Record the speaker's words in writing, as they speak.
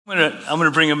I'm going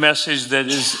to bring a message that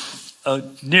is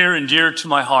near and dear to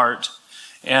my heart,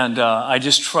 and I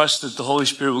just trust that the Holy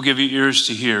Spirit will give you ears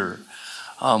to hear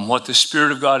what the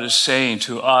Spirit of God is saying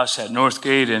to us at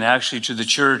Northgate and actually to the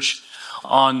church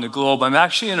on the globe. I'm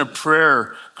actually in a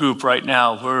prayer group right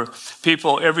now where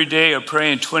people every day are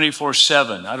praying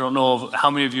 24/7. I don't know how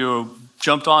many of you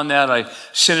jumped on that. I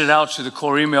sent it out to the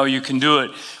core email. You can do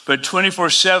it. But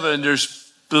 24/7, there's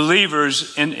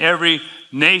believers in every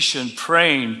nation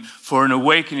praying for an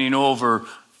awakening over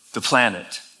the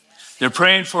planet. They're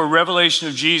praying for a revelation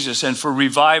of Jesus and for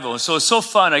revival. And so it's so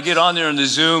fun. I get on there on the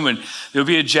Zoom and there'll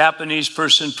be a Japanese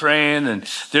person praying, and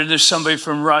there's somebody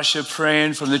from Russia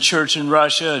praying, from the church in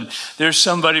Russia, and there's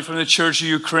somebody from the church of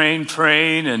Ukraine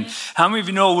praying. And how many of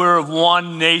you know we're of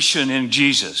one nation in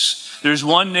Jesus? There's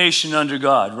one nation under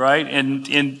God, right? And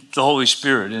in the Holy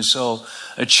Spirit. And so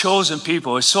a chosen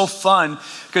people. It's so fun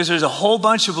because there's a whole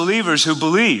bunch of believers who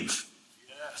believe.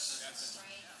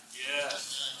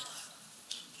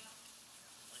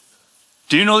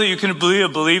 Do you know that you can be a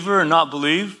believer and not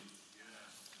believe?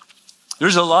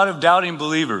 There's a lot of doubting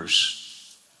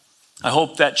believers. I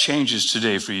hope that changes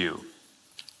today for you.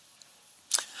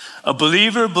 A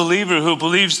believer who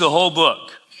believes the whole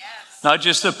book. Not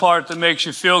just the part that makes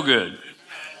you feel good,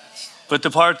 but the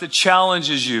part that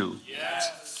challenges you.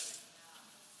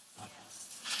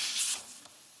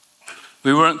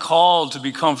 We weren't called to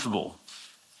be comfortable.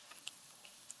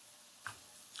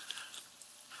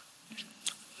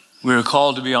 We were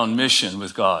called to be on mission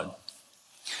with God.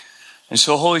 And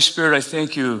so, Holy Spirit, I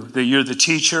thank you that you're the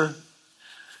teacher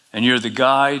and you're the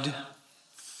guide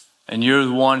and you're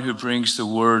the one who brings the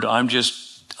word. I'm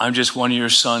just one of your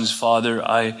sons, Father.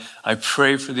 I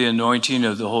pray for the anointing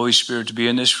of the Holy Spirit to be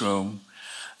in this room,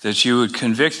 that you would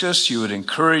convict us, you would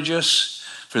encourage us.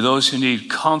 For those who need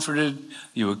comforted,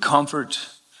 you would comfort.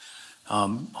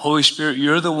 Holy Spirit,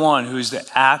 you're the one who is the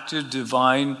active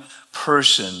divine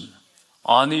person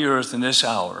on the earth in this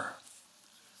hour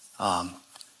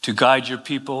to guide your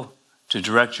people, to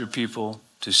direct your people,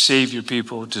 to save your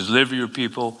people, to deliver your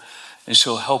people. And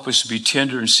so help us to be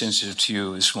tender and sensitive to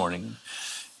you this morning.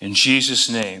 In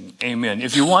Jesus' name, amen.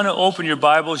 If you want to open your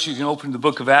Bibles, you can open the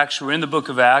book of Acts. We're in the book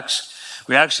of Acts.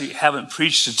 We actually haven't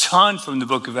preached a ton from the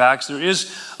book of Acts. There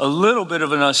is a little bit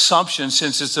of an assumption,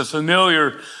 since it's a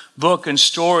familiar book and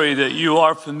story, that you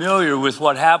are familiar with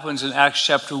what happens in Acts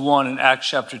chapter 1 and Acts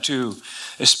chapter 2,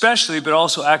 especially, but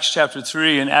also Acts chapter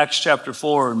 3 and Acts chapter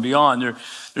 4 and beyond.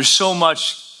 There's so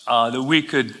much that we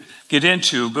could get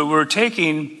into, but we're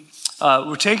taking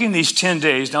these 10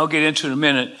 days, and I'll get into it in a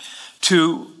minute,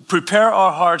 to prepare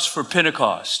our hearts for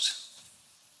Pentecost.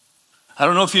 I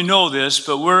don't know if you know this,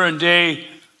 but we're in day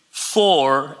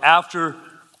 4 after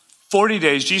 40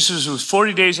 days. Jesus was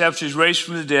 40 days after he's raised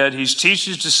from the dead. He's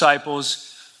teaching his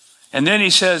disciples, and then he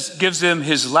gives them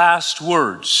his last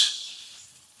words.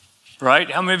 Right?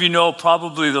 How many of you know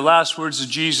probably the last words of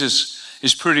Jesus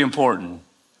is pretty important?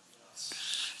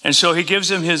 And so he gives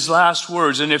them his last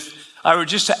words. And if I were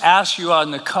just to ask you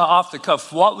off the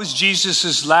cuff, what was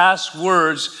Jesus' last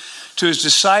words to his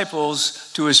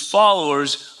disciples, to his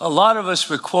followers? A lot of us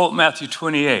would quote Matthew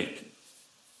 28.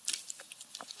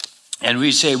 And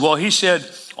we say, well, he said,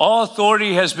 all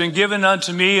authority has been given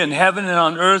unto me in heaven and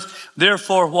on earth.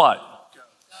 Therefore what?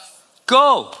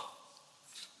 Go.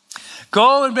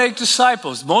 Go and make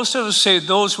disciples. Most of us say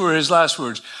those were his last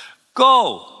words.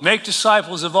 Go, make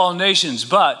disciples of all nations.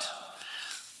 But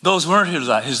those weren't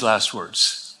his last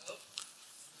words.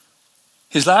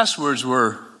 His last words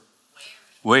were,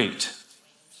 wait.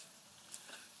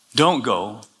 Don't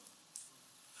go.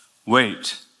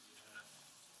 Wait.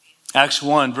 Acts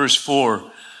 1, verse 4,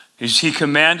 is he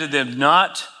commanded them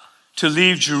not to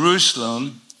leave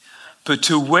Jerusalem, but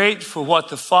to wait for what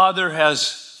the Father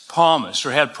has promised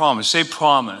or had promised. Say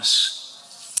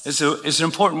promise. It's an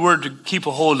important word to keep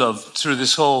a hold of through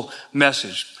this whole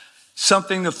message.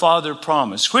 Something the Father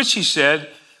promised, which he said,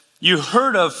 you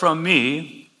heard of from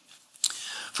me.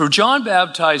 For John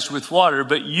baptized with water,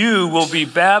 but you will be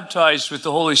baptized with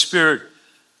the Holy Spirit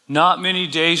not many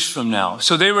days from now.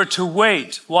 So they were to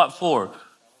wait. What for?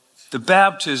 The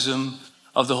baptism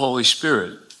of the Holy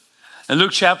Spirit. In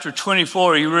Luke chapter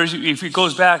 24, if he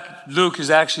goes back, Luke is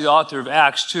actually the author of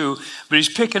Acts 2, but he's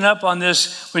picking up on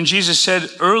this when Jesus said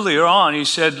earlier on, he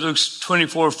said, Luke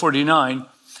 24:49,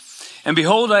 and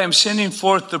behold, I am sending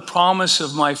forth the promise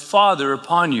of my Father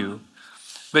upon you,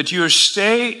 but you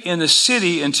stay in the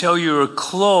city until you are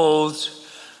clothed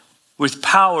with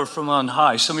power from on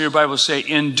high. Some of your Bibles say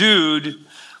endued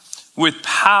with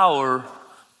power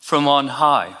from on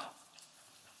high.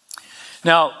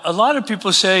 Now, a lot of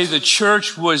people say the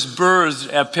church was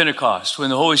birthed at Pentecost when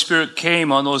the Holy Spirit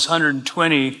came on those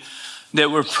 120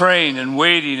 that were praying and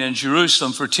waiting in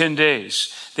Jerusalem for 10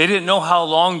 days. They didn't know how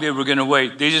long they were going to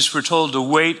wait. They just were told to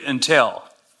wait until,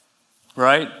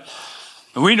 right?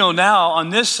 And we know now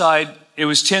on this side, it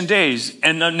was 10 days.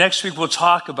 And next week we'll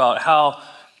talk about how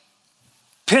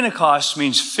Pentecost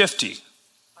means 50.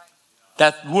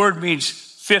 That word means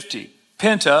 50.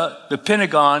 Penta, the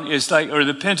pentagon is like, or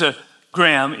the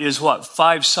pentagram is what?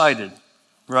 5-sided,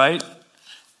 right?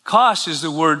 Cost is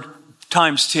the word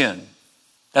times 10.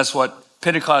 That's what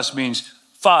Pentecost means,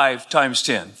 5 times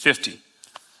 10, 50.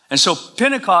 And so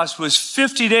Pentecost was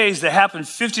 50 days that happened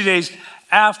 50 days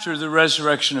after the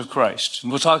resurrection of Christ.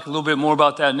 And we'll talk a little bit more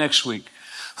about that next week.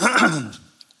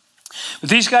 But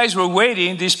these guys were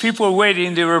waiting, these people were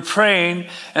waiting, they were praying,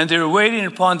 and they were waiting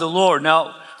upon the Lord.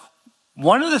 Now,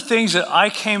 one of the things that I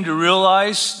came to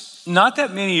realize not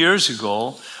that many years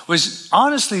ago was,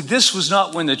 honestly, this was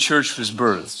not when the church was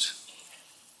birthed.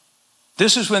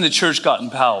 This is when the church got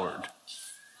empowered.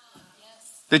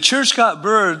 The church got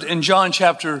birthed in John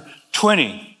chapter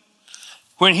 20.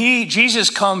 When Jesus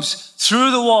comes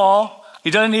through the wall,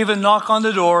 he doesn't even knock on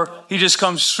the door. He just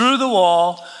comes through the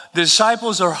wall. The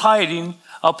disciples are hiding.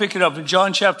 I'll pick it up in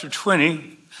John chapter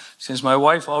 20, since my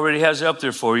wife already has it up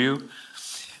there for you.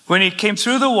 When he came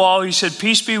through the wall, he said,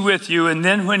 "Peace be with you." And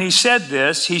then when he said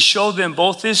this, he showed them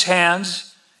both his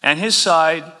hands and his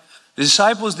side. The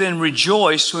disciples then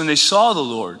rejoiced when they saw the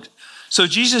Lord. So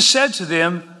Jesus said to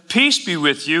them, "Peace be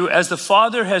with you. As the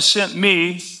Father has sent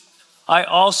me, I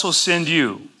also send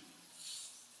you."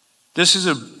 This is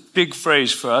a big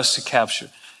phrase for us to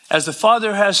capture. As the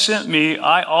Father has sent me,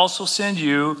 I also send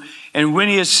you. And when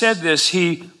he had said this,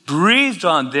 he breathed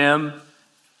on them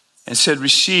and said,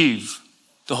 "Receive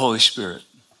the Holy Spirit."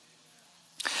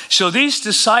 So these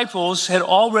disciples had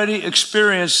already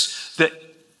experienced the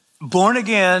born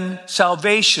again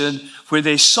salvation where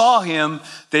they saw him,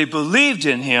 they believed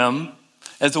in him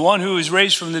as the one who was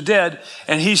raised from the dead,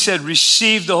 and he said,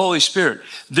 "Receive the Holy Spirit."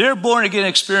 Their born again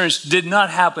experience did not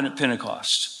happen at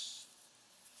Pentecost.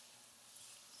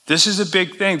 This is a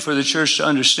big thing for the church to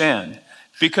understand,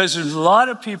 because there's a lot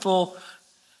of people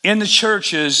in the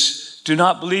churches do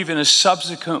not believe in a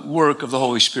subsequent work of the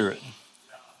Holy Spirit.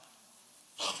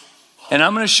 And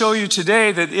I'm going to show you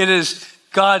today that it is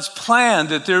God's plan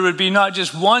that there would be not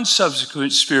just one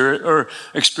subsequent spirit or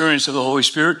experience of the Holy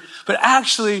Spirit, but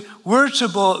actually we're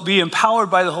to be empowered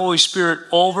by the Holy Spirit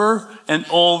over and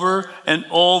over and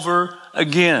over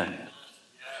again.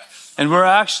 And we're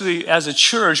actually, as a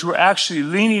church, we're actually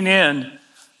leaning in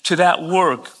to that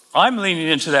work. I'm leaning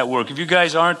into that work. If you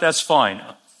guys aren't, that's fine.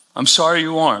 I'm sorry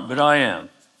you aren't, but I am.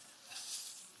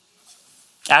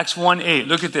 Acts 1:8,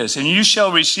 look at this. "And you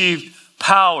shall receive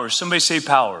power." Somebody say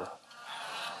power.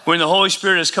 "When the Holy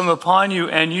Spirit has come upon you,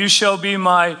 and you shall be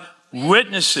my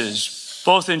witnesses,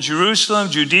 both in Jerusalem,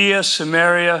 Judea,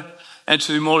 Samaria, and to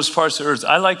the remotest parts of the earth."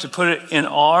 I like to put it in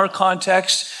our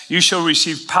context. You shall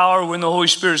receive power when the Holy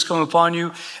Spirit has come upon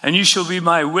you, and you shall be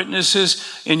my witnesses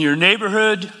in your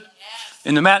neighborhood,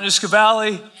 in the Matanuska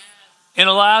Valley, in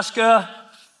Alaska,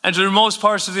 and to the remotest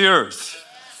parts of the earth.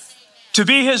 To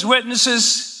be his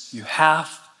witnesses, you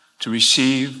have to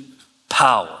receive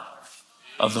power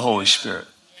of the Holy Spirit.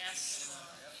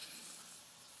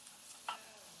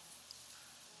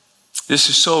 This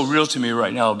is so real to me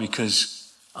right now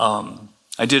because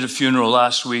I did a funeral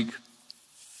last week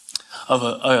of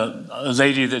a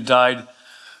lady that died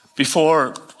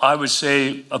before, I would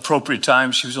say, appropriate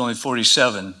time. She was only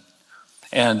 47.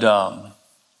 And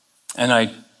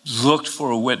I looked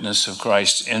for a witness of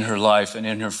Christ in her life and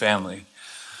in her family.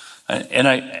 And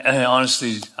I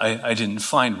honestly didn't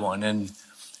find one. And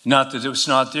not that it was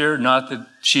not there, not that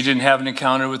she didn't have an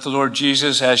encounter with the Lord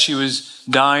Jesus as she was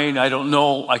dying. I don't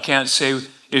know. I can't say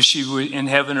if she was in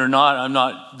heaven or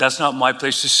not. That's not my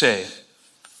place to say.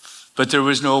 But there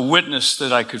was no witness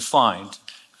that I could find.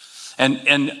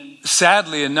 And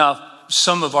sadly enough,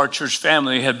 some of our church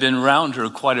family had been around her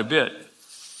quite a bit.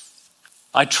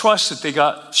 I trust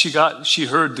that she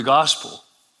heard the gospel.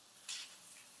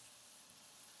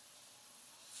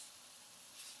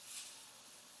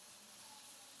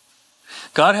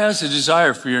 God has a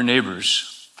desire for your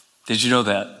neighbors. Did you know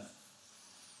that?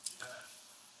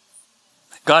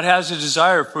 God has a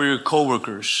desire for your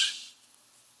coworkers.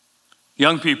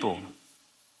 Young people,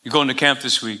 you're going to camp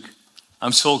this week.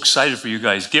 I'm so excited for you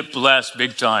guys. Get blessed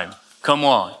big time. Come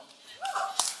on.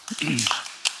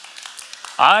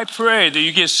 I pray that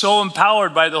you get so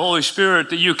empowered by the Holy Spirit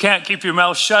that you can't keep your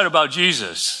mouth shut about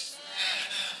Jesus.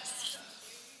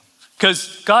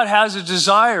 Because God has a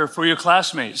desire for your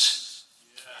classmates.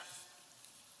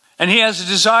 And he has a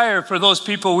desire for those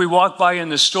people we walk by in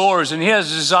the stores. And he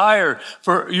has a desire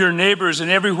for your neighbors.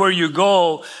 And everywhere you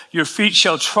go, your feet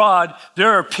shall trod. There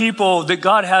are people that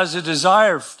God has a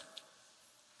desire.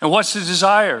 And what's the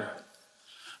desire?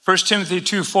 1 Timothy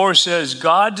 2:4 says,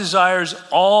 God desires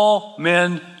all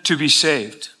men to be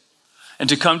saved and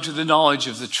to come to the knowledge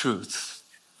of the truth.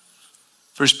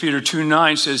 1 Peter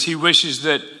 2:9 says he wishes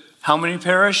that how many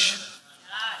perish?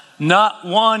 Not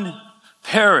one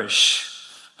perish,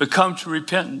 but come to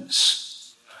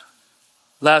repentance.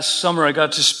 Last summer, I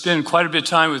got to spend quite a bit of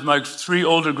time with my 3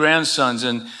 older grandsons.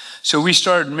 And so we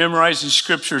started memorizing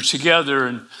scripture together.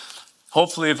 And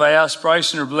hopefully if I ask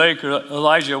Bryson or Blake or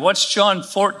Elijah, what's John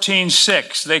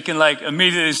 14:6? They can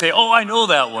immediately say, oh, I know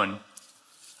that one.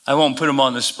 I won't put them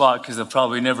on the spot because they'll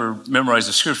probably never memorize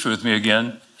the scripture with me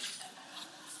again.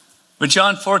 But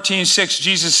John 14:6,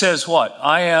 Jesus says what?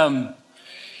 I am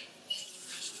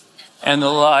and the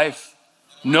life.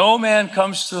 No man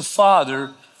comes to the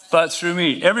Father but through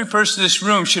me. Every person in this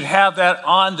room should have that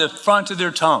on the front of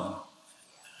their tongue.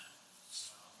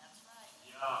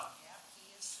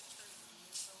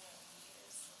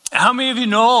 How many of you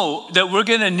know that we're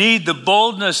going to need the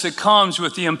boldness that comes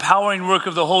with the empowering work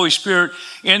of the Holy Spirit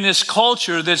in this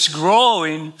culture that's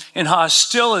growing in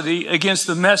hostility against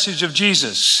the message of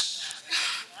Jesus?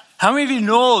 How many of you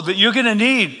know that you're going to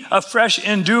need a fresh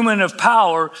endowment of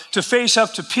power to face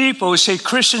up to people who say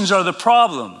Christians are the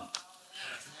problem?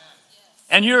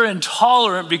 And you're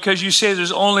intolerant because you say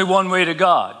there's only one way to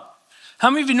God. How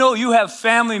many of you know you have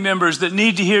family members that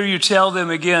need to hear you tell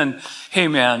them again, hey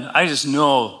man, I just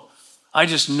know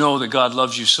that God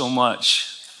loves you so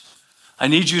much. I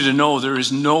need you to know there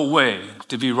is no way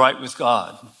to be right with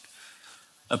God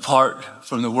apart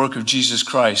from the work of Jesus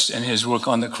Christ and his work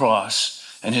on the cross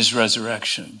and his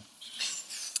resurrection.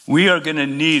 We are going to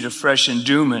need a fresh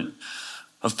endowment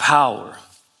of power.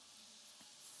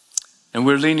 And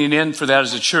we're leaning in for that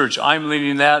as a church. I'm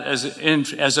leaning that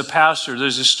as a pastor.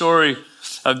 There's a story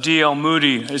of D.L.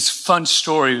 Moody. It's a fun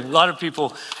story. A lot of people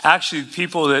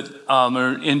that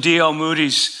are in D.L.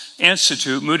 Moody's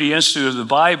Institute, Moody Institute of the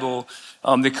Bible,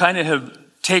 they kind of have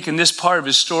taken this part of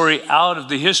his story out of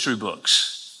the history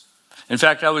books. In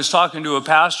fact, I was talking to a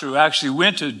pastor who actually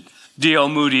went to D.L.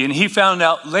 Moody, and he found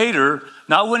out later,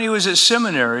 not when he was at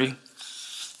seminary,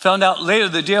 found out later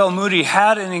that D.L. Moody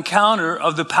had an encounter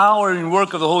of the power and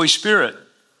work of the Holy Spirit.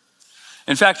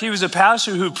 In fact, he was a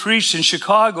pastor who preached in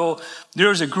Chicago. There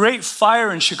was a great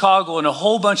fire in Chicago, and a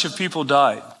whole bunch of people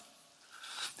died.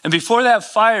 And before that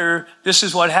fire, this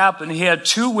is what happened. He had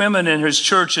 2 women in his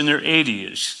church in their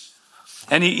 80s.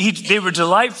 And they were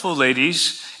delightful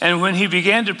ladies. And when he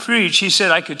began to preach, he said,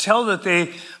 I could tell that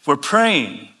they were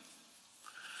praying.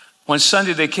 One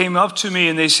Sunday they came up to me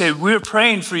and they said, we're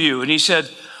praying for you. And he said,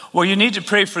 well, you need to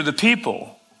pray for the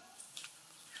people.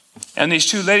 And these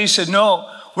 2 ladies said,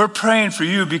 no, we're praying for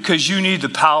you because you need the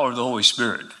power of the Holy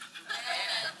Spirit.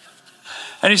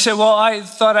 And he said, well, I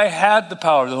thought I had the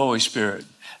power of the Holy Spirit.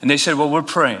 And they said, well, we're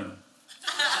praying.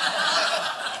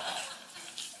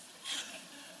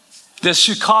 The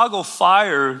Chicago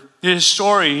fire, his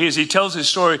story, as he tells his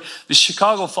story, the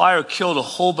Chicago fire killed a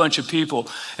whole bunch of people.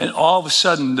 And all of a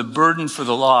sudden, the burden for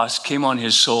the lost came on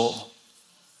his soul.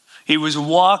 He was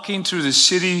walking through the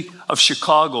city of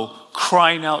Chicago,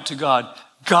 crying out to God,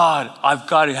 God, I've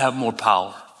got to have more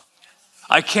power.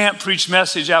 I can't preach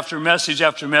message after message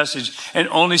after message and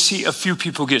only see a few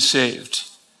people get saved.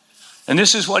 And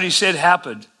this is what he said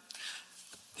happened.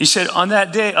 He said, on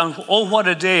that day, oh, what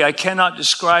a day, I cannot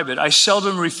describe it. I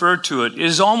seldom refer to it. It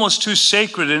is almost too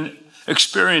sacred an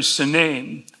experience to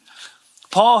name.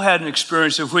 Paul had an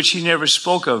experience of which he never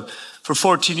spoke of for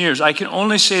 14 years. I can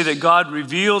only say that God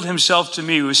revealed himself to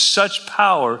me with such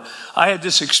power. I had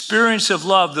this experience of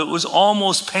love that was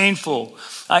almost painful.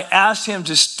 I asked him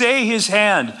to stay his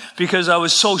hand because I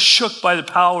was so shook by the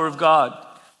power of God.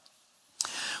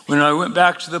 When I went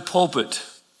back to the pulpit,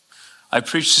 I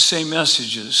preached the same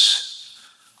messages,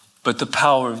 but the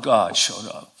power of God showed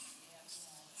up.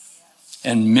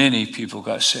 And many people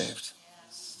got saved.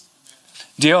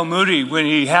 D.L. Moody, when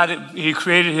he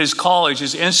created his college,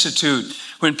 his institute,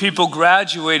 when people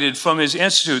graduated from his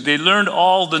institute, they learned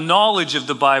all the knowledge of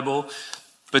the Bible,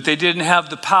 but they didn't have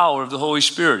the power of the Holy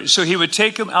Spirit. So he would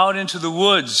take them out into the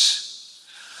woods,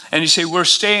 and he'd say, we're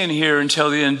staying here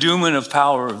until the endowment of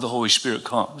power of the Holy Spirit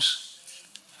comes.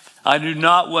 I do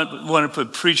not want to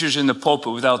put preachers in the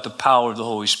pulpit without the power of the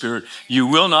Holy Spirit. You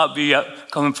will not be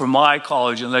coming from my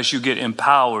college unless you get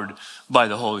empowered by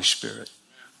the Holy Spirit.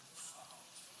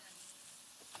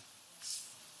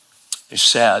 It's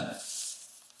sad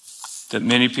that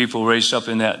many people raised up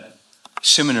in that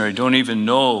seminary don't even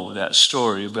know that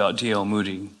story about D.L.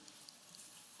 Moody.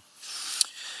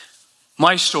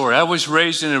 My story, I was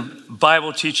raised in a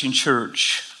Bible teaching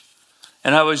church,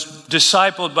 and I was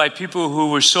discipled by people who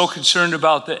were so concerned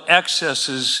about the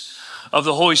excesses of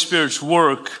the Holy Spirit's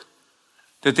work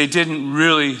that they didn't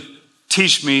really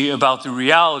teach me about the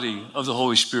reality of the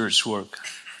Holy Spirit's work.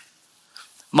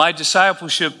 My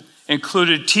discipleship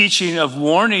included teaching of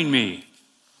warning me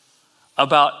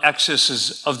about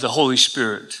excesses of the Holy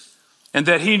Spirit and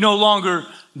that he no longer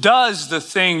does the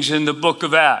things in the book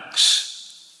of Acts.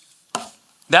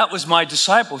 That was my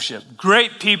discipleship.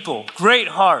 Great people, great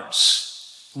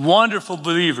hearts, wonderful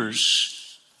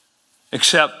believers,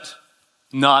 except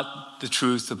not the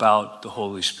truth about the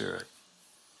Holy Spirit.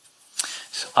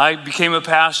 So I became a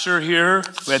pastor here.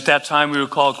 At that time, we were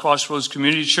called Crossroads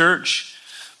Community Church.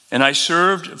 And I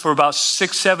served for about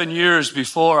 6-7 years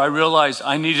before I realized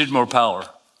I needed more power.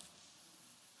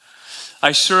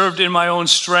 I served in my own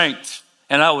strength,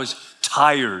 and I was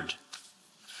tired.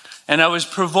 And I was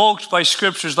provoked by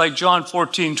scriptures like John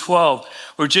 14:12,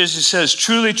 where Jesus says,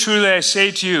 "Truly, truly, I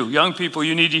say to you," young people,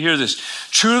 you need to hear this.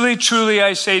 "Truly, truly,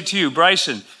 I say to you,"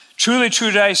 Bryson, "truly,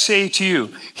 truly, I say to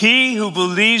you, he who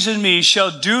believes in me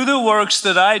shall do the works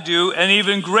that I do, and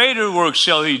even greater works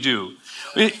shall he do."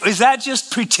 Is that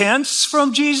just pretense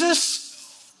from Jesus?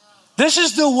 This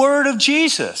is the word of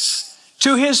Jesus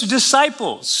to his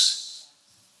disciples.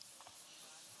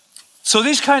 So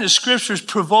these kind of scriptures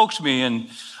provoked me, and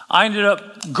I ended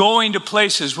up going to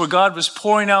places where God was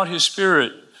pouring out his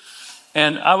Spirit.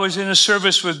 And I was in a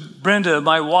service with Brenda,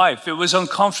 my wife. It was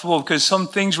uncomfortable because some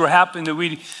things were happening that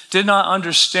we did not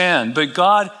understand. But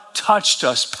God touched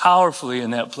us powerfully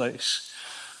in that place.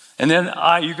 And then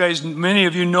you guys, many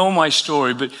of you know my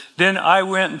story, but then I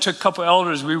went and took a couple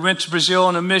elders. We went to Brazil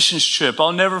on a missions trip.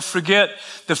 I'll never forget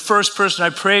the first person I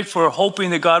prayed for,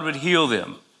 hoping that God would heal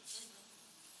them.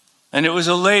 And it was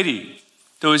a lady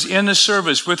that was in the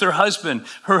service with her husband.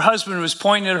 Her husband was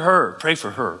pointing at her. Pray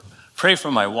for her. Pray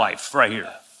for my wife right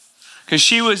here. Because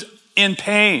she was in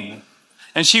pain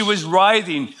and she was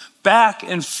writhing back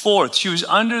and forth. She was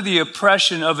under the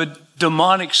oppression of a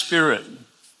demonic spirit.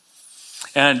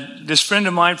 And this friend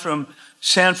of mine from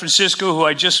San Francisco who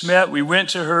I just met, we went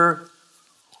to her.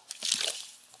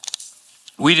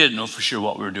 We didn't know for sure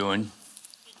what we were doing.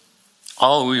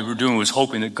 All we were doing was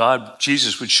hoping that God,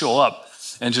 Jesus, would show up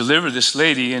and deliver this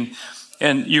lady.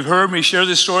 And you've heard me share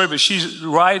this story, but she's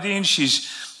writhing, she's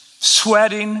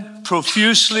sweating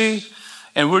profusely,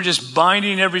 and we're just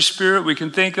binding every spirit we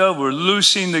can think of. We're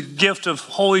loosing the gift of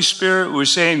Holy Spirit. We're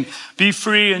saying, "Be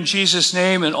free in Jesus'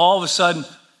 name." And all of a sudden,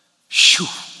 shoo,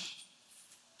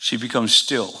 she becomes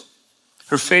still.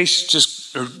 Her face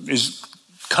just is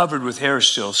covered with hair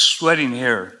still, sweating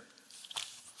hair.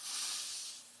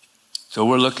 So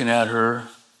we're looking at her.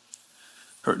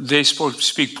 They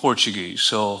speak Portuguese,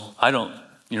 so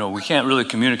we can't really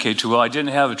communicate too well. I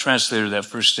didn't have a translator that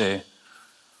first day.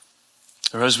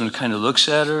 Her husband kind of looks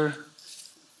at her,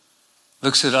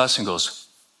 looks at us and goes,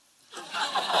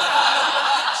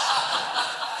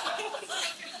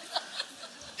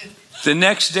 The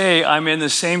next day, I'm in the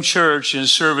same church in a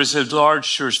service, a large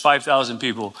church, 5,000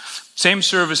 people. Same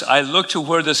service. I looked to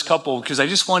where this couple, because I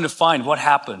just wanted to find what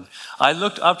happened. I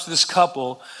looked up to this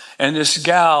couple, and this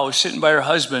gal was sitting by her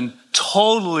husband,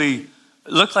 totally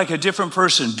looked like a different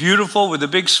person, beautiful with a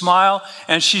big smile.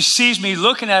 And she sees me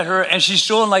looking at her, and she's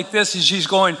doing like this, and she's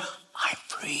going, "I'm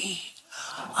free.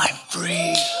 I'm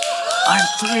free. I'm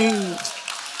free."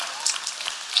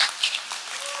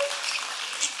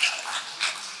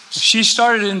 She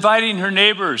started inviting her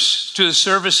neighbors to the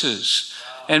services.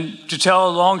 And to tell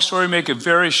a long story, make it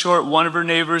very short, one of her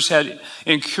neighbors had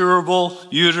incurable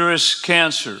uterus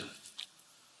cancer.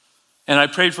 And I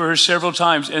prayed for her several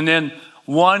times. And then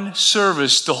one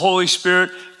service, the Holy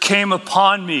Spirit came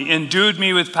upon me, endued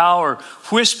me with power,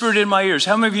 whispered in my ears.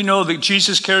 How many of you know that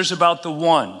Jesus cares about the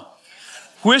one?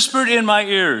 Whispered in my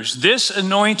ears, this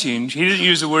anointing, he didn't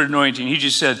use the word anointing, he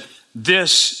just said,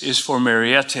 "This is for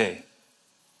Mariette.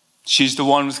 She's the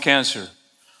one with cancer."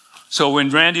 So when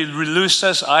Randy released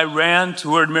us, I ran to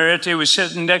where Mariette was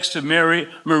sitting next to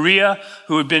Maria,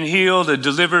 who had been healed and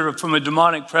delivered from a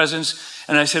demonic presence.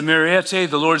 And I said, "Mariette,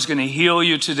 the Lord's going to heal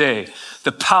you today."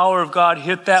 The power of God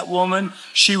hit that woman.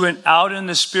 She went out in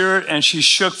the spirit and she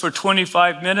shook for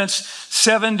 25 minutes.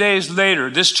 7 days later,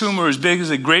 this tumor as big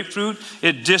as a grapefruit,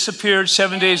 it disappeared.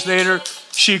 7 days later,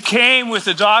 she came with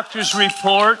the doctor's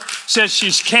report, said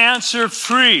she's cancer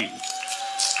free.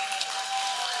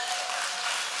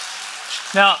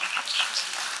 Now,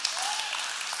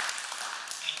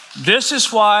 this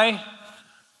is why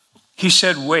he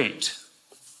said, wait.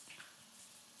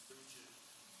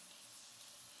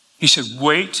 He said,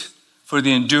 wait for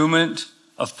the endowment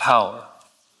of power.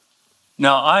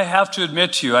 Now, I have to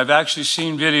admit to you, I've actually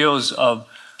seen videos of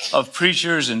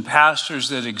preachers and pastors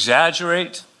that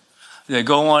exaggerate. They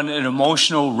go on an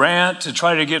emotional rant to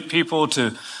try to get people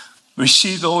to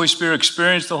receive the Holy Spirit,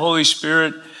 experience the Holy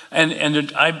Spirit.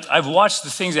 And I've watched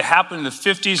the things that happened in the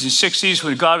 50s and 60s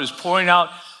when God was pouring out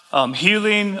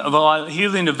healing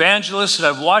evangelists, and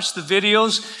I've watched the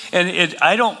videos, and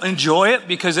I don't enjoy it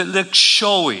because it looks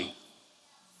showy.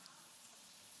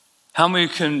 How many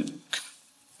can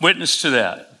witness to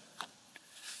that?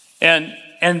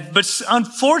 But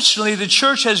unfortunately, the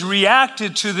church has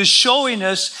reacted to the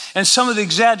showiness and some of the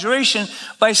exaggeration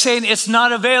by saying it's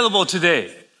not available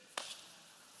today.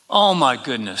 Oh my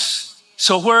goodness.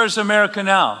 So where is America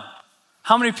now?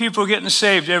 How many people are getting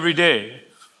saved every day?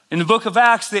 In the book of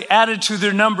Acts, they added to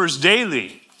their numbers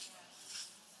daily.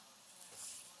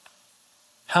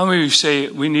 How many of you say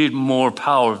we need more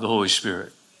power of the Holy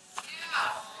Spirit?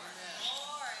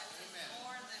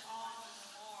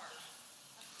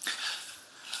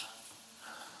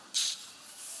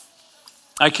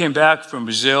 I came back from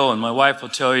Brazil, and my wife will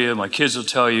tell you, my kids will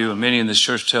tell you, and many in this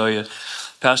church tell you,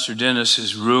 Pastor Dennis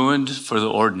is ruined for the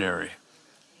ordinary.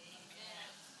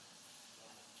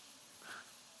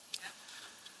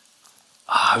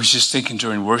 I was just thinking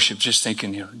during worship,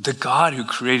 the God who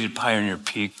created Pioneer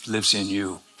Peak lives in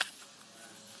you.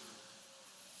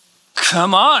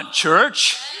 Come on,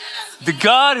 church. The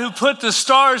God who put the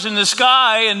stars in the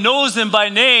sky and knows them by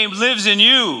name lives in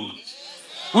you.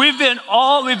 We've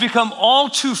become all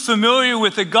too familiar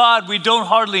with a God we don't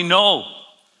hardly know.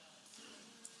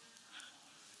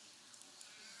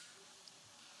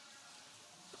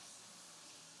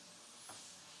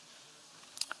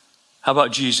 How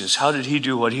about Jesus? How did he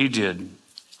do what he did?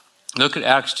 Look at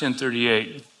Acts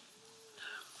 10:38.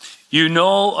 You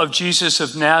know of Jesus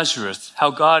of Nazareth,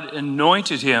 how God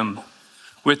anointed him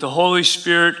with the Holy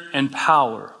Spirit and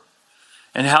power,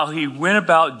 and how he went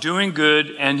about doing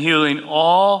good and healing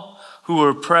all who were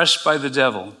oppressed by the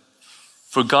devil,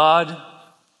 for God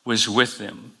was with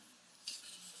them.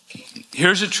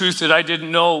 Here's a truth that I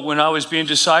didn't know when I was being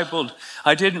discipled.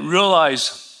 I didn't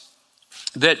realize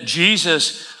that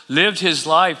Jesus lived his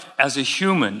life as a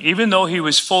human, even though he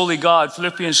was fully God.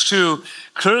 Philippians 2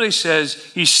 clearly says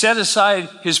he set aside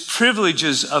his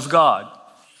privileges of God.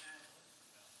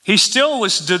 He still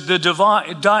was the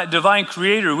divine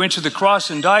creator who went to the cross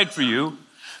and died for you,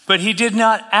 but he did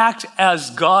not act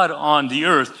as God on the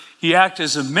earth. He acted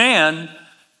as a man,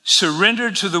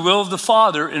 surrendered to the will of the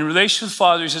Father. In relation to the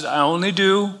Father, he says, I only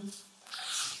do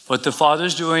what the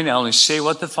Father's doing. I only say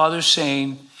what the Father's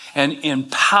saying, and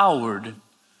empowered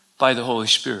by the Holy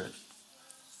Spirit.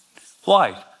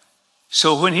 Why?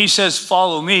 So when he says,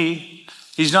 follow me,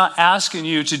 he's not asking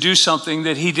you to do something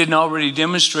that he didn't already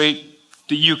demonstrate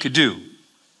that you could do.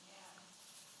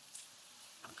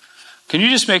 Can you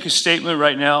just make a statement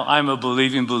right now? I'm a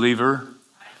believing believer.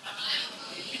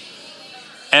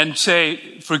 And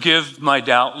say, forgive my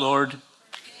doubt, Lord.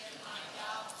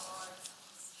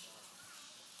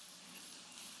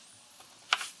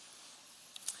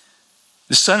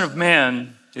 The Son of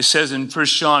Man, it says in 1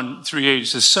 John 3:8, it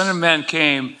says, the Son of Man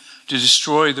came to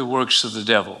destroy the works of the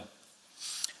devil.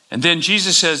 And then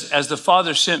Jesus says, as the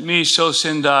Father sent me, so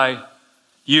send I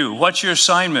you. What's your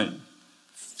assignment?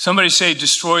 Somebody say,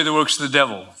 destroy the works of the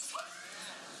devil.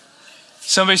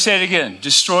 Somebody say it again,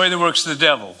 destroy the works of the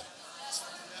devil.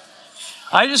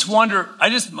 I just wonder,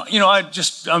 I'm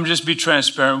just be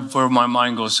transparent where my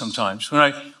mind goes sometimes. When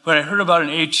I heard about an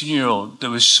 18-year-old that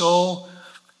was so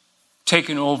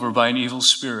taken over by an evil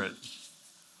spirit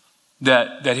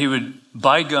that he would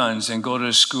buy guns and go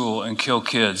to school and kill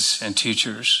kids and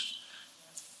teachers.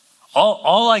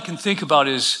 All I can think about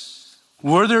is,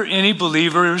 were there any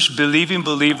believing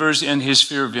believers in his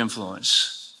sphere of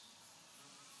influence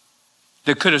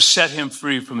that could have set him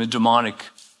free from a demonic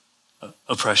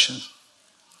oppression?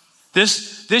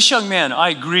 This young man,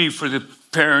 I grieve for the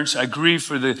parents, I grieve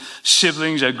for the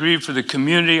siblings, I grieve for the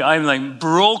community. I'm like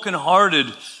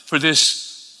brokenhearted for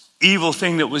this evil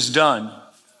thing that was done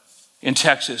in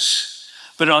Texas.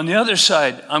 But on the other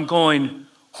side, I'm going,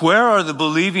 where are the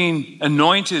believing,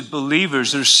 anointed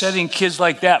believers that are setting kids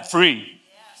like that free?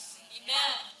 Yes. Amen.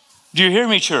 Do you hear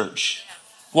me, church?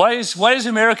 Yes. Why does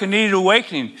America need an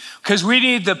awakening? Because we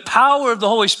need the power of the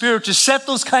Holy Spirit to set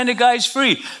those kind of guys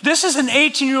free. This is an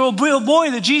 18-year-old boy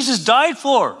that Jesus died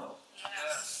for.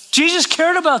 Yes. Jesus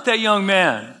cared about that young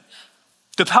man.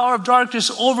 The power of darkness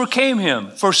overcame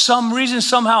him for some reason,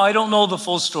 somehow. I don't know the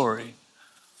full story.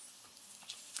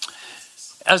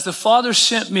 As the Father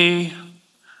sent me,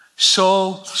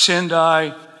 so send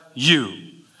I you.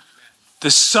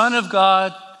 The Son of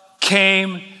God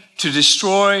came to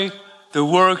destroy the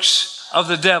works of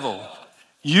the devil.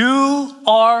 You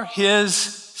are his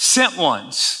sent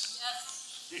ones.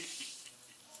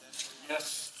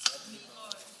 Yes.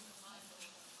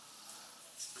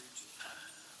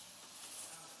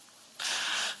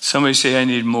 Somebody say, I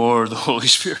need more of the Holy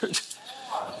Spirit.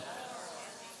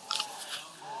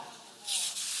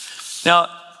 Now,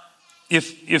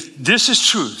 if this is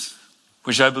truth,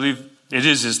 which I believe it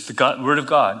is the Word of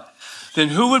God, then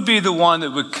who would be the one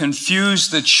that would confuse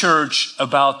the church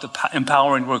about the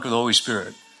empowering work of the Holy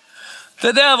Spirit?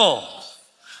 The devil.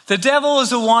 The devil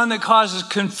is the one that causes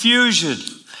confusion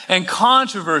and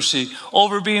controversy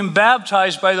over being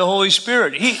baptized by the Holy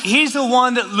Spirit. He's the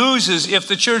one that loses if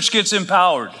the church gets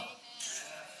empowered.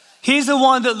 He's the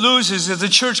one that loses if the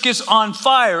church gets on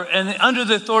fire and under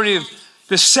the authority of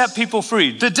to set people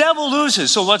free. The devil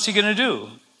loses, so what's he going to do?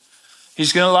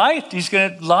 He's going to lie. He's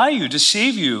going to lie you,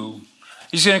 deceive you.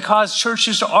 He's going to cause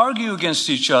churches to argue against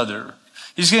each other.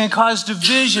 He's going to cause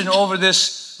division over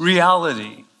this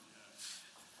reality.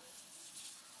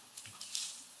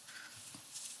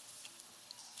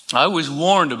 I was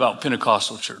warned about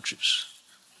Pentecostal churches.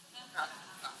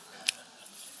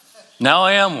 Now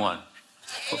I am one.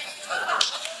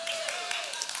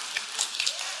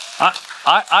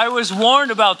 I was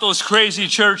warned about those crazy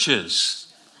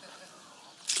churches.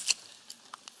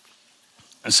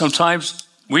 And sometimes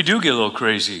we do get a little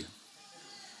crazy.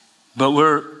 But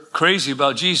we're crazy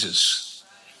about Jesus.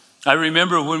 I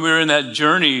remember when we were in that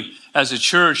journey as a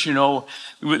church,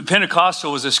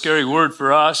 Pentecostal was a scary word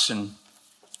for us. And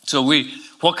so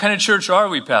what kind of church are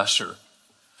we, Pastor?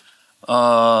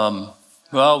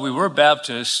 Well, we were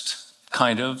Baptist,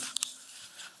 kind of.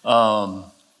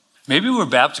 Maybe we're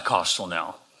Baptist-costal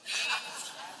now.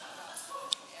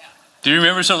 Do you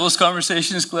remember some of those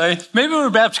conversations, Clay? Maybe we're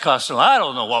Baptist-costal. I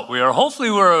don't know what we are.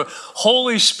 Hopefully we're a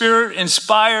Holy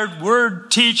Spirit-inspired,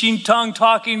 word-teaching,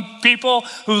 tongue-talking people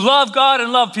who love God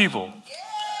and love people.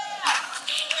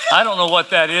 I don't know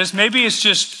what that is. Maybe it's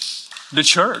just the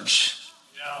church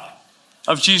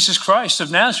of Jesus Christ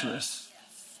of Nazareth.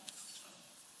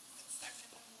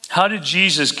 How did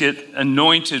Jesus get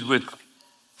anointed with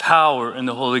power in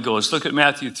the Holy Ghost? Look at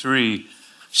Matthew 3,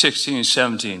 16 and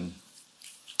 17.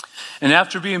 And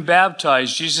after being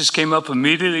baptized, Jesus came up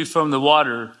immediately from the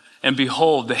water, and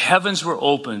behold, the heavens were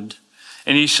opened,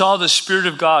 and he saw the Spirit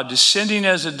of God descending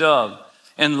as a dove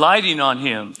and lighting on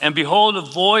him. And behold, a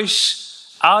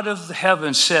voice out of the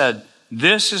heaven said,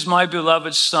 "This is my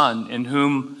beloved Son, in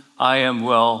whom I am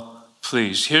well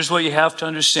pleased." Here's what you have to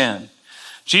understand.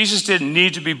 Jesus didn't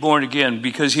need to be born again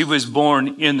because he was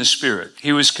born in the Spirit.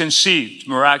 He was conceived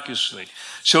miraculously.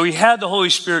 So he had the Holy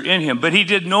Spirit in him, but he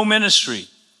did no ministry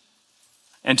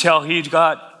until he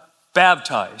got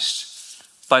baptized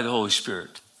by the Holy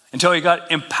Spirit, until he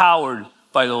got empowered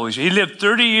by the Holy Spirit. He lived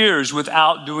 30 years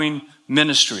without doing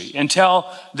ministry until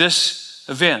this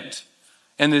event.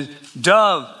 And the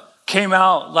dove came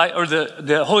out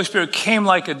the Holy Spirit came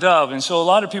like a dove. And so a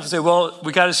lot of people say, well,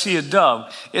 we got to see a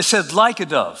dove. It said like a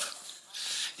dove.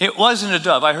 It wasn't a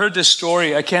dove. I heard this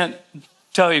story. I can't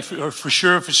tell you for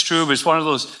sure if it's true, but it's one of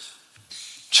those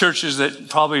churches that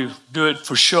probably do it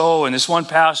for show. And this one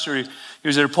pastor, he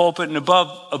was at a pulpit, and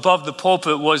above the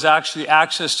pulpit was actually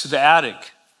access to the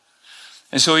attic.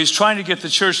 And so he's trying to get the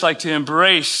church to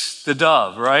embrace the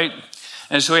dove, right?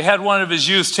 And so he had one of his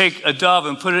youth take a dove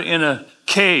and put it in a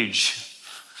cage.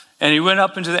 And he went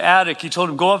up into the attic. He told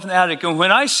him, go up in the attic. And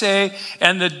when I say,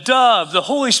 and the dove, the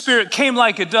Holy Spirit came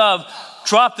like a dove,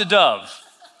 drop the dove.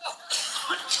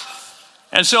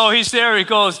 And so he's there. He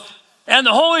goes, and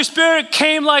the Holy Spirit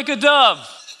came like a dove.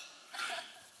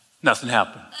 Nothing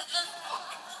happened.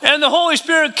 And the Holy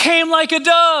Spirit came like a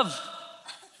dove.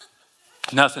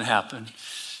 Nothing happened.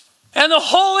 And the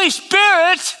Holy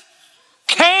Spirit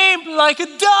came like a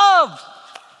dove.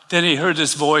 Then he heard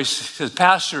this voice. He says,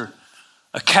 Pastor,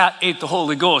 a cat ate the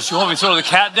Holy Ghost. You want me to throw the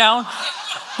cat down?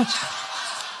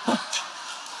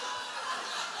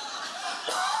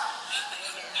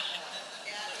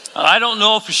 I don't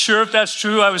know for sure if that's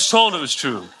true. I was told it was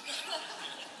true.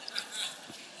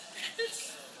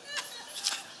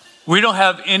 We don't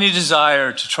have any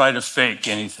desire to try to fake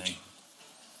anything.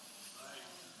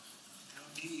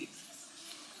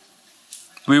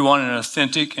 We want an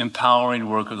authentic, empowering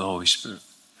work of the Holy Spirit.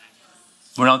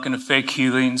 We're not going to fake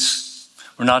healings.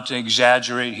 We're not to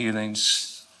exaggerate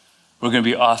healings. We're going to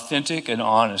be authentic and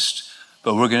honest,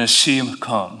 but we're going to see him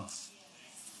come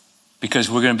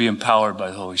because we're going to be empowered by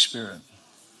the Holy Spirit.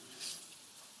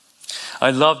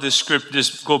 I love this script.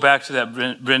 Just go back to that,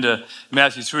 Brenda,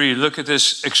 Matthew 3. Look at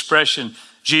this expression.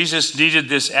 Jesus needed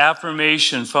this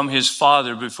affirmation from his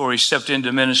Father before he stepped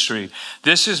into ministry.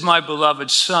 This is my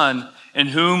beloved Son, in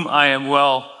whom I am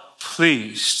well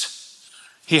pleased.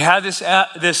 He had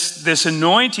this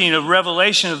anointing of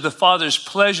revelation of the Father's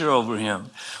pleasure over him.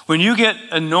 When you get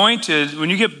anointed, when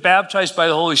you get baptized by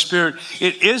the Holy Spirit,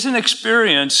 it is an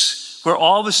experience where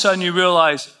all of a sudden you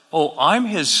realize, oh, I'm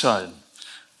his Son,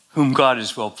 whom God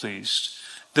is well pleased.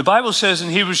 The Bible says in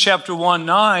Hebrews chapter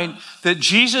 1:9 that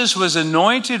Jesus was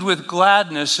anointed with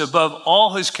gladness above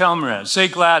all his comrades. Say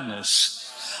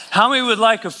gladness. How many would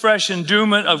like a fresh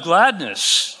endowment of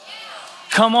gladness?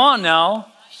 Come on now.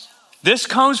 This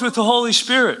comes with the Holy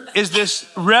Spirit, is this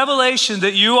revelation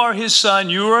that you are his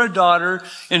son, you are a daughter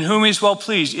in whom he's well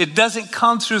pleased. It doesn't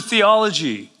come through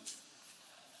theology.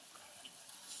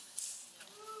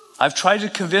 I've tried to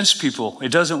convince people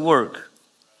it doesn't work.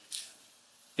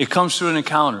 It comes through an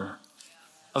encounter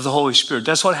of the Holy Spirit.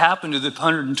 That's what happened to the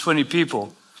 120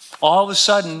 people. All of a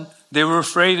sudden, they were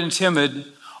afraid and timid.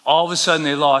 All of a sudden,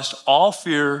 they lost all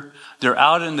fear. They're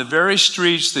out in the very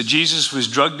streets that Jesus was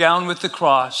drugged down with the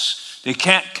cross. They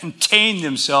can't contain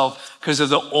themselves because of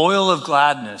the oil of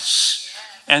gladness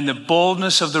and the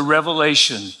boldness of the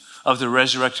revelation of the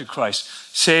resurrected Christ.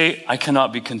 Say, I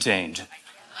cannot be contained.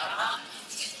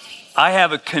 I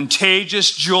have a contagious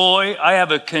joy. I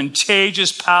have a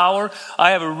contagious power.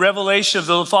 I have a revelation of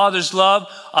the Father's love.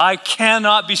 I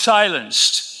cannot be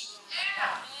silenced.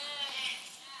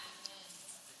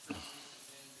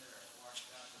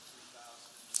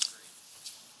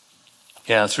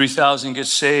 Yeah, 3,000 get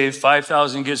saved,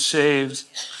 5,000 get saved.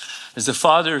 As the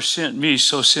Father sent me,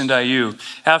 so send I you.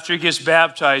 After he gets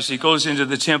baptized, he goes into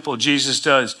the temple, Jesus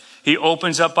does. He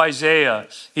opens up Isaiah.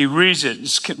 He reads it.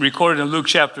 It's recorded in Luke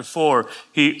chapter 4.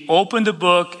 He opened the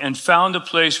book and found a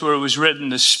place where it was written,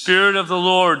 the Spirit of the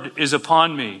Lord is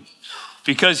upon me,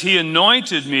 because he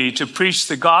anointed me to preach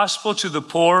the gospel to the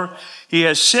poor. He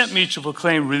has sent me to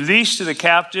proclaim release to the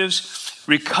captives,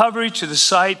 recovery to the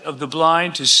sight of the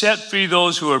blind, to set free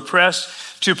those who are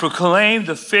oppressed, to proclaim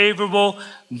the favorable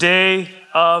day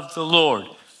of the Lord.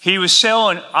 He was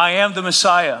saying, I am the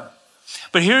Messiah.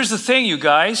 But here's the thing, you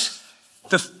guys.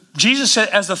 Jesus said,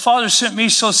 as the Father sent me,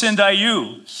 so send I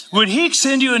you. Would he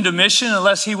send you into mission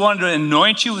unless he wanted to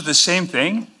anoint you with the same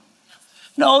thing?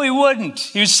 No, he wouldn't.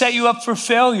 He would set you up for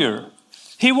failure.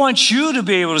 He wants you to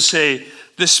be able to say,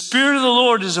 the Spirit of the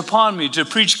Lord is upon me to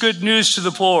preach good news to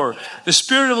the poor. The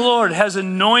Spirit of the Lord has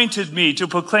anointed me to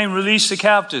proclaim release to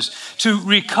captives, to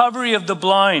recovery of the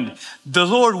blind. The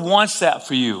Lord wants that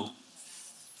for you.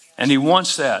 And he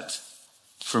wants that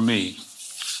for me.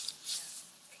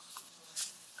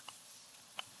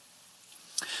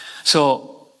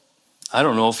 So, I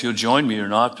don't know if you'll join me or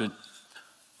not, but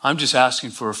I'm just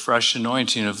asking for a fresh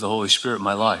anointing of the Holy Spirit in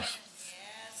my life.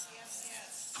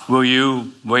 Will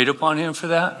you wait upon him for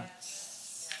that?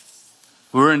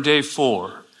 We're in day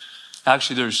 4.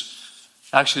 Actually,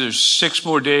 there's 6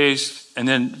 more days, and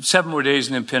then 7 more days,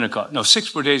 and then Pentecost. No,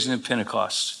 6 more days, and then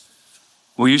Pentecost.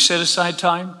 Will you set aside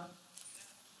time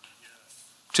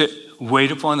to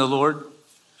wait upon the Lord,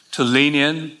 to lean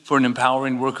in for an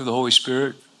empowering work of the Holy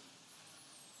Spirit?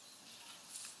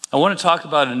 I want to talk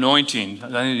about anointing. I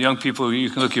think young people, you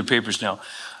can look at your papers now.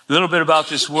 A little bit about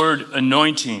this word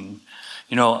anointing.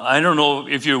 You know, I don't know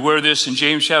if you're aware of this. In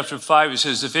James chapter 5, it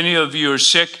says, if any of you are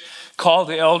sick, call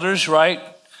the elders, right?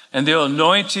 And they'll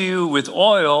anoint you with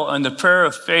oil, and the prayer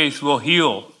of faith will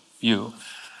heal you.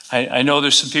 I know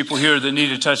there's some people here that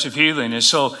need a touch of healing. And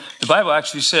so the Bible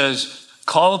actually says,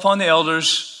 call upon the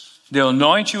elders, they'll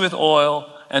anoint you with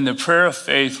oil, and the prayer of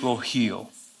faith will heal.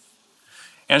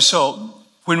 And so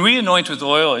when we anoint with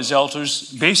oil as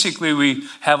elders, basically we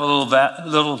have a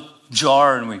little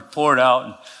jar and we pour it out.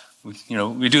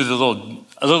 And we do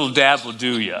a little dab will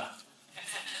do you.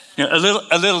 A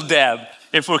little dab.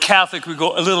 If we're Catholic, we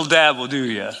go, a little dab will do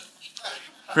you.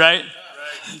 Right?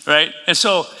 And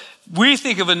so we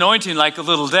think of anointing like a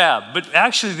little dab, but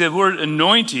actually the word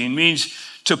anointing means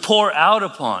to pour out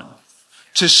upon,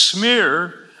 to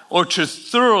smear, or to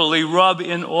thoroughly rub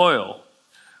in oil.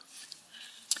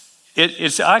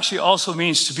 It actually also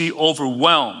means to be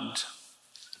overwhelmed.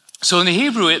 So in the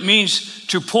Hebrew, it means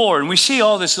to pour. And we see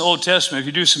all this in the Old Testament. If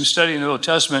you do some study in the Old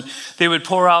Testament, they would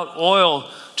pour out oil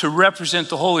to represent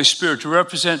the Holy Spirit, to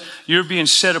represent you're being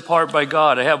set apart by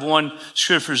God. I have one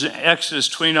scripture in Exodus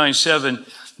 29:7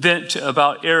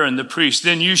 about Aaron the priest.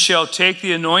 Then you shall take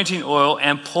the anointing oil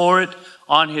and pour it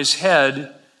on his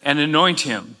head and anoint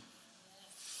him.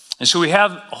 And so we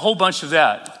have a whole bunch of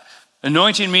that.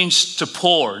 Anointing means to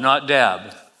pour, not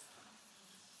dab.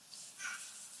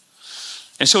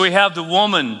 And so we have the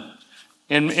woman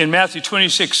in Matthew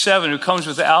 26:7, who comes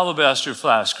with the alabaster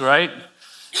flask, right?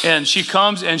 And she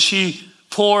comes and she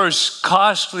pours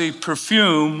costly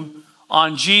perfume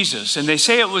on Jesus. And they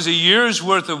say it was a year's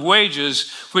worth of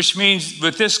wages, which means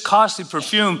with this costly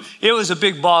perfume, it was a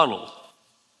big bottle.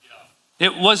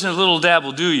 It wasn't a little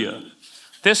dabble do you.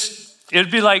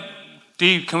 It'd be like,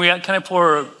 can I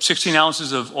pour 16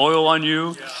 ounces of oil on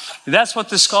you? Yeah. That's what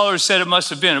the scholars said it must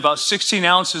have been, about 16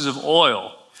 ounces of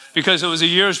oil, because it was a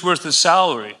year's worth of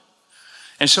salary.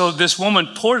 And so this woman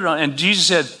poured it on, and Jesus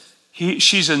said,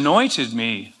 she's anointed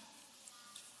me.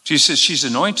 Jesus says, she's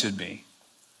anointed me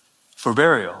for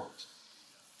burial.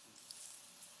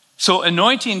 So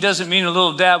anointing doesn't mean a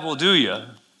little dab will do you.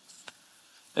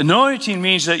 Anointing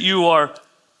means that you are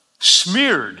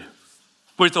smeared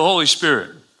with the Holy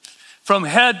Spirit. From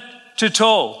head to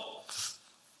toe,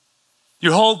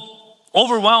 you're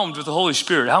overwhelmed with the Holy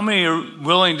Spirit. How many are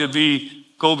willing to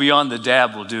go beyond the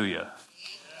dab will do you?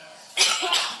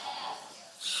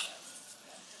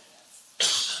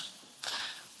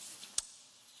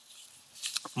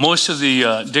 Most of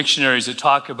the dictionaries that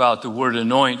talk about the word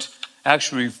anoint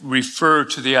actually refer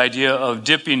to the idea of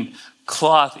dipping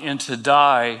cloth into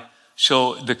dye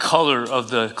so the color of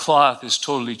the cloth is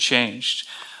totally changed.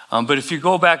 But if you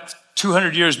go back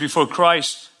 200 years before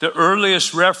Christ, the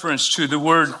earliest reference to the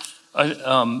word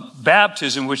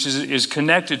baptism, which is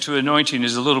connected to anointing,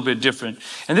 is a little bit different.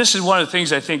 And this is one of the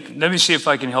things I think, let me see if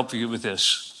I can help you with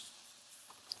this.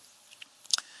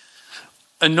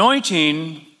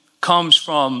 Anointing comes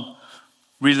from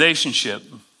relationship.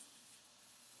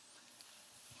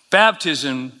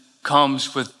 Baptism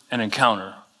comes with an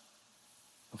encounter.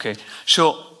 Okay,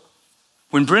 so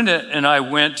when Brenda and I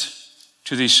went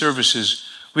to these services,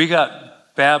 we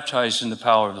got baptized in the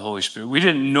power of the Holy Spirit. We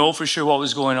didn't know for sure what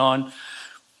was going on,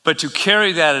 but to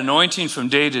carry that anointing from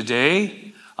day to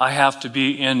day, I have to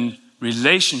be in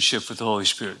relationship with the Holy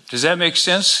Spirit. Does that make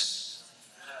sense?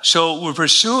 So we're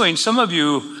pursuing, some of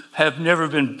you have never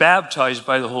been baptized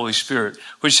by the Holy Spirit,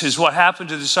 which is what happened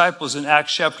to the disciples in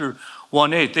Acts chapter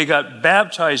 1:8. They got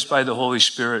baptized by the Holy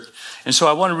Spirit. And so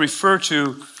I want to refer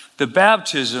to the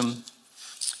baptism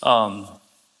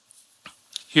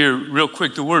here real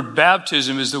quick. The word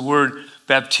baptism is the word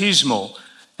baptismal.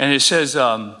 And it says,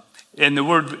 and the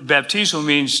word baptismal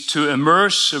means to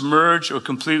immerse, submerge, or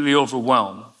completely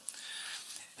overwhelm.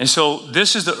 And so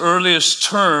this is the earliest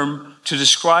term to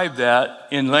describe that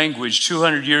in language,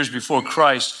 200 years before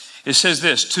Christ. It says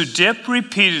this: to dip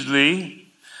repeatedly,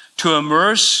 to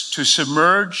immerse, to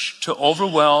submerge, to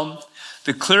overwhelm.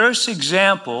 The clearest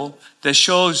example that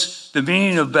shows the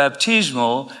meaning of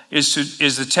baptismal is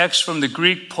the text from the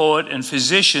Greek poet and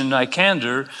physician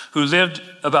Nicander, who lived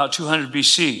about 200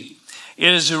 BC.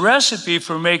 It is a recipe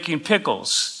for making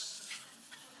pickles.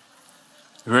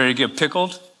 You ready to get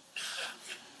pickled?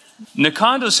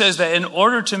 Nicander says that in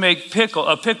order to make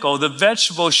a pickle, the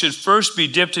vegetable should first be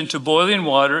dipped into boiling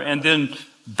water and then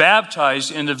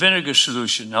baptized in the vinegar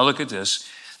solution. Now look at this.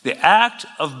 The act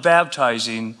of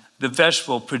baptizing the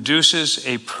vegetable produces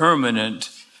a permanent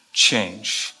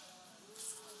change.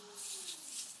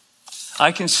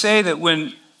 I can say that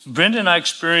when Brenda and I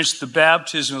experienced the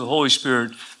baptism of the Holy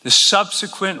Spirit, the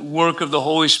subsequent work of the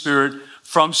Holy Spirit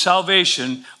from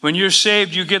salvation, when you're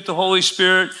saved, you get the Holy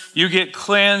Spirit, you get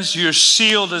cleansed, you're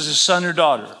sealed as a son or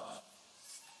daughter.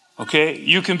 Okay?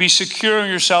 You can be secure in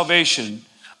your salvation,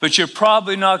 but you're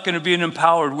probably not going to be an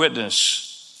empowered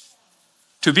witness.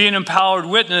 To be an empowered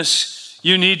witness,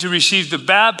 you need to receive the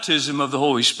baptism of the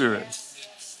Holy Spirit.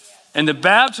 And the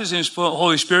baptism of the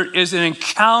Holy Spirit is an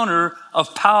encounter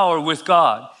of power with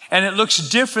God. And it looks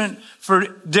different for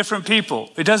different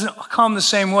people. It doesn't come the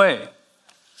same way.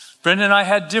 Brenda and I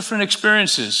had different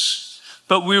experiences,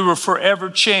 but we were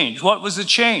forever changed. What was the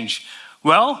change?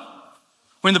 Well,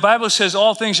 when the Bible says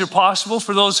all things are possible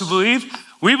for those who believe,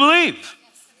 we believe.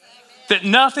 That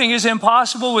nothing is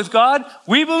impossible with God,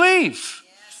 we believe.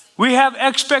 We have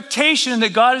expectation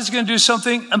that God is going to do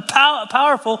something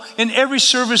powerful in every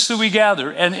service that we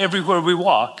gather and everywhere we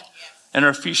walk, and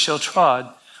our feet shall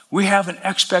trod. We have an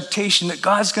expectation that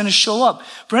God's going to show up.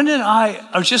 Brenda and I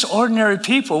are just ordinary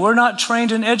people. We're not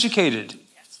trained and educated.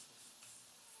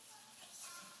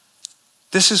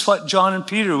 This is what John and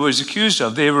Peter was accused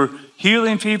of. They were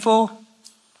healing people.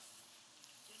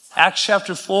 Acts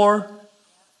chapter 4,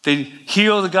 they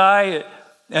healed the guy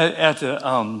at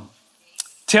the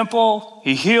temple.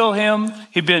 He healed him.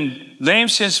 He'd been lame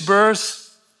since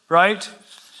birth, right?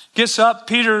 Gets up.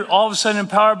 Peter, all of a sudden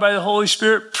empowered by the Holy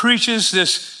Spirit, preaches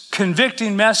this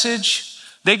convicting message.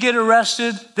 They get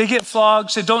arrested. They get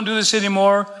flogged. Say, don't do this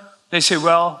anymore. They say,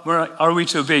 well, are we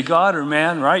to obey God or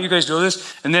man, right? You guys know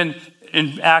this. And then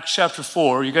in Acts chapter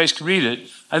 4. You guys can read it.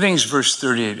 I think it's verse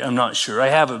 38. I'm not sure. I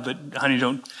have it, but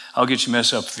honey, I'll get you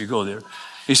messed up if you go there.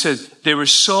 He said, they were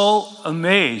so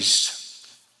amazed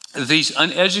that these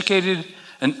uneducated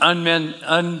and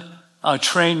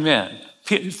untrained men,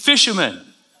 fishermen,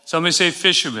 somebody say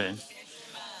fishermen.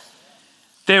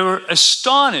 They were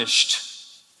astonished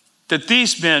that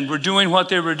these men were doing what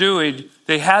they were doing.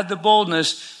 They had the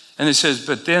boldness, and it says,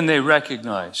 but then they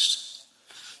recognized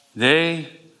they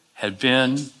had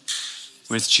been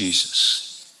with Jesus.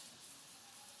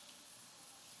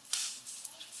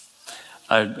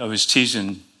 I was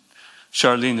teasing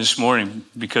Charlene this morning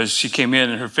because she came in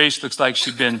and her face looks like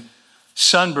she'd been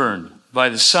sunburned by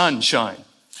the sunshine.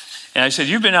 And I said,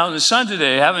 you've been out in the sun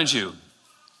today, haven't you?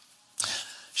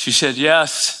 She said,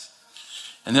 yes.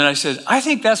 And then I said, I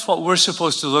think that's what we're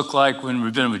supposed to look like when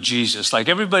we've been with Jesus. Like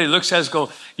everybody looks at us and go,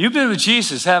 you've been with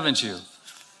Jesus, haven't you?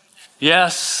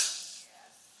 Yes,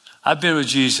 I've been with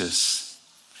Jesus.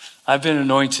 I've been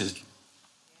anointed.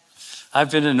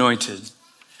 I've been anointed.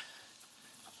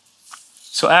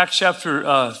 So Acts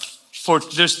chapter 4,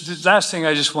 there's the last thing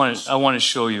I want to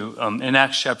show you in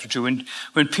Acts chapter 2.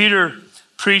 When Peter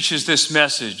preaches this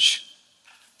message,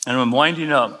 and I'm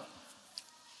winding up,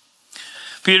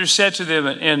 Peter said to them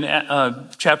in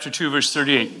chapter 2, verse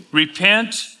 38,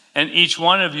 repent and each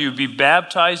one of you be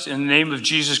baptized in the name of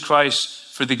Jesus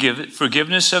Christ for the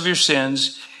forgiveness of your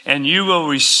sins, and you will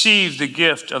receive the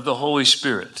gift of the Holy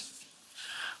Spirit.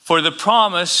 For the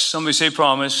promise, somebody say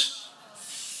promise.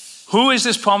 Who is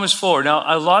this promise for? Now,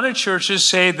 a lot of churches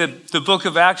say that the book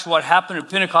of Acts, what happened at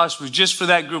Pentecost, was just for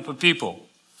that group of people.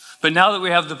 But now that we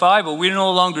have the Bible, we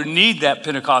no longer need that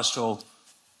Pentecostal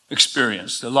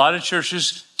experience. A lot of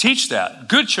churches teach that.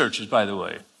 Good churches, by the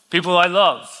way. People I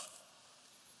love.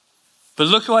 But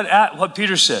look at what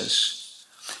Peter says.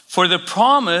 For the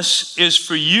promise is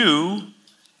for you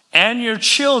and your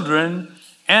children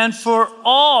and for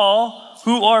all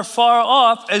who are far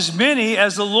off, as many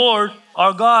as the Lord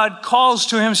our God calls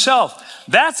to himself.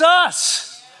 That's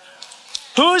us.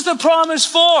 Who is the promise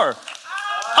for?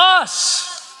 Us.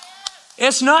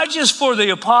 It's not just for the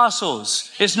apostles.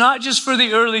 It's not just for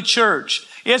the early church.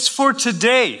 It's for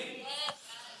today.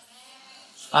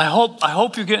 I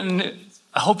hope you're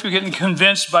getting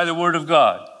convinced by the word of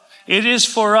God. It is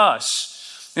for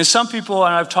us. And some people,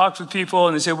 and I've talked with people,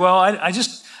 and they say, well, I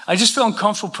just feel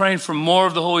uncomfortable praying for more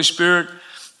of the Holy Spirit.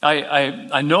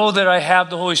 I know that I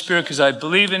have the Holy Spirit because I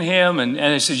believe in him. And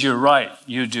I said, you're right,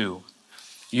 you do.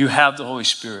 You have the Holy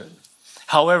Spirit.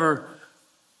 However,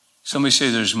 somebody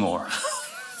say there's more.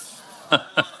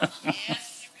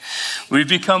 We've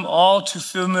become all too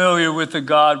familiar with the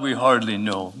God we hardly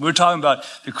know. We're talking about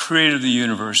the creator of the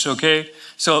universe, okay?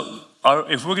 So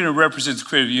if we're going to represent the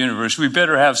creator of the universe, we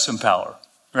better have some power,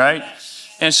 right?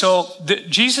 And so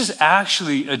Jesus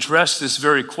actually addressed this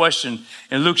very question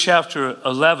in Luke chapter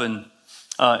 11,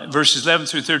 verses 11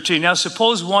 through 13. Now,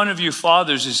 suppose one of you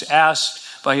fathers is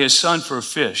asked by his son for a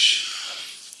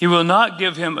fish. He will not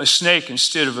give him a snake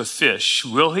instead of a fish,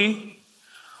 will he?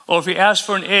 Or if he asks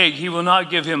for an egg, he will not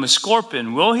give him a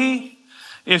scorpion, will he?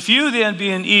 If you then,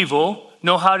 being evil,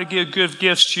 know how to give good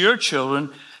gifts to your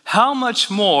children, how much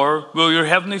more will your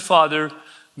heavenly Father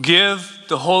give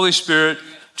the Holy Spirit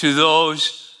to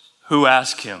those who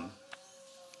ask him?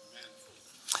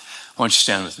 Why don't you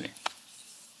stand with me?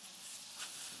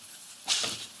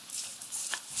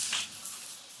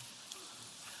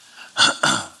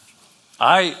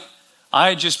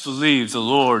 I just believe the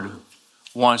Lord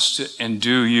wants to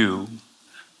endue you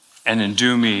and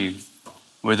endue me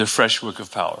with a fresh work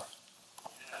of power.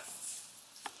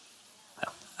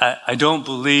 I don't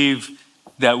believe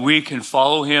that we can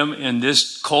follow him in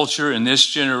this culture, in this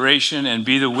generation, and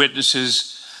be the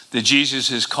witnesses that Jesus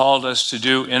has called us to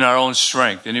do in our own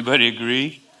strength. Anybody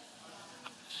agree?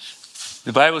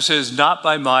 The Bible says, not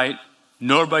by might,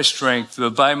 nor by strength,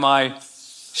 but by my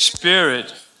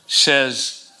Spirit,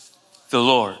 says the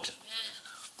Lord.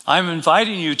 I'm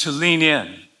inviting you to lean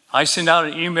in. I send out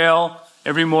an email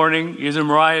every morning, either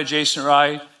Mariah, Jason, or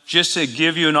I, just to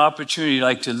give you an opportunity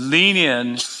like to lean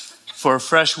in for a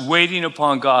fresh waiting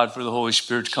upon God for the Holy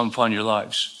Spirit to come upon your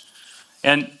lives.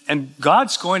 And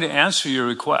God's going to answer your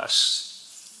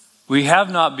requests. We have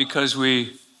not because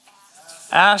we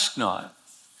ask not.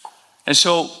 And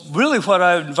so really what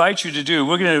I invite you to do,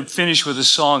 we're going to finish with a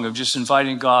song of just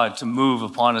inviting God to move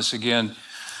upon us again.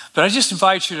 But I just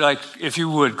invite you to, like, if you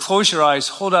would, close your eyes,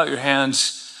 hold out your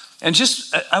hands, and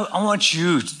just, I want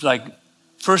you to, like,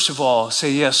 first of all,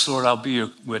 say, yes, Lord, I'll be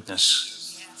your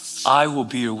witness. I will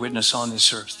be your witness on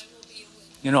this earth.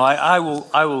 You know, I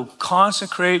will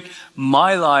consecrate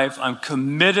my life. I'm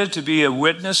committed to be a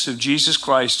witness of Jesus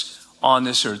Christ on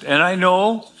this earth. And I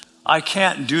know I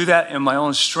can't do that in my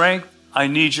own strength. I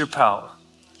need your power.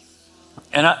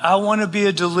 And I want to be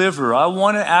a deliverer. I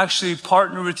want to actually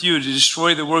partner with you to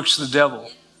destroy the works of the devil.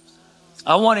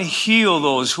 I want to heal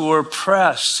those who are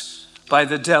oppressed by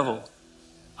the devil.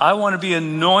 I want to be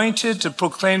anointed to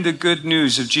proclaim the good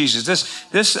news of Jesus.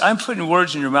 This I'm putting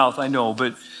words in your mouth, I know,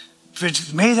 but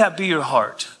may that be your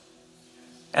heart,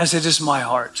 as it is my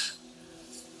heart.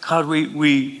 God,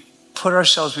 we put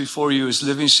ourselves before you as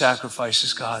living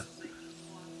sacrifices, God.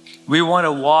 We want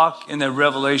to walk in that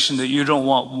revelation that you don't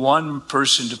want one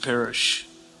person to perish.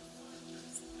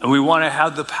 And we want to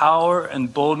have the power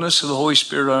and boldness of the Holy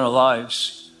Spirit on our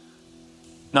lives,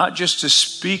 not just to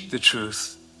speak the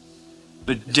truth,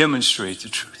 but demonstrate the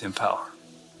truth in power.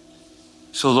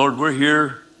 So Lord, we're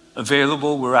here,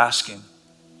 available, we're asking.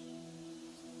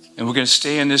 And we're going to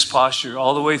stay in this posture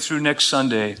all the way through next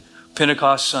Sunday,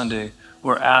 Pentecost Sunday.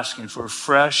 We're asking for a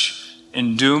fresh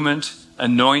endowment,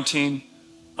 anointing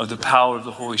of the power of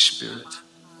the Holy Spirit.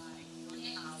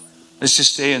 Let's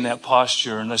just stay in that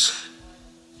posture and let's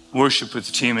worship with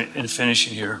the team in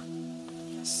finishing here.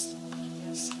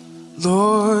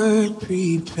 Lord,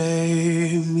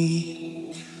 prepare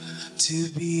me to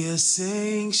be a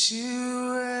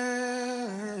sanctuary,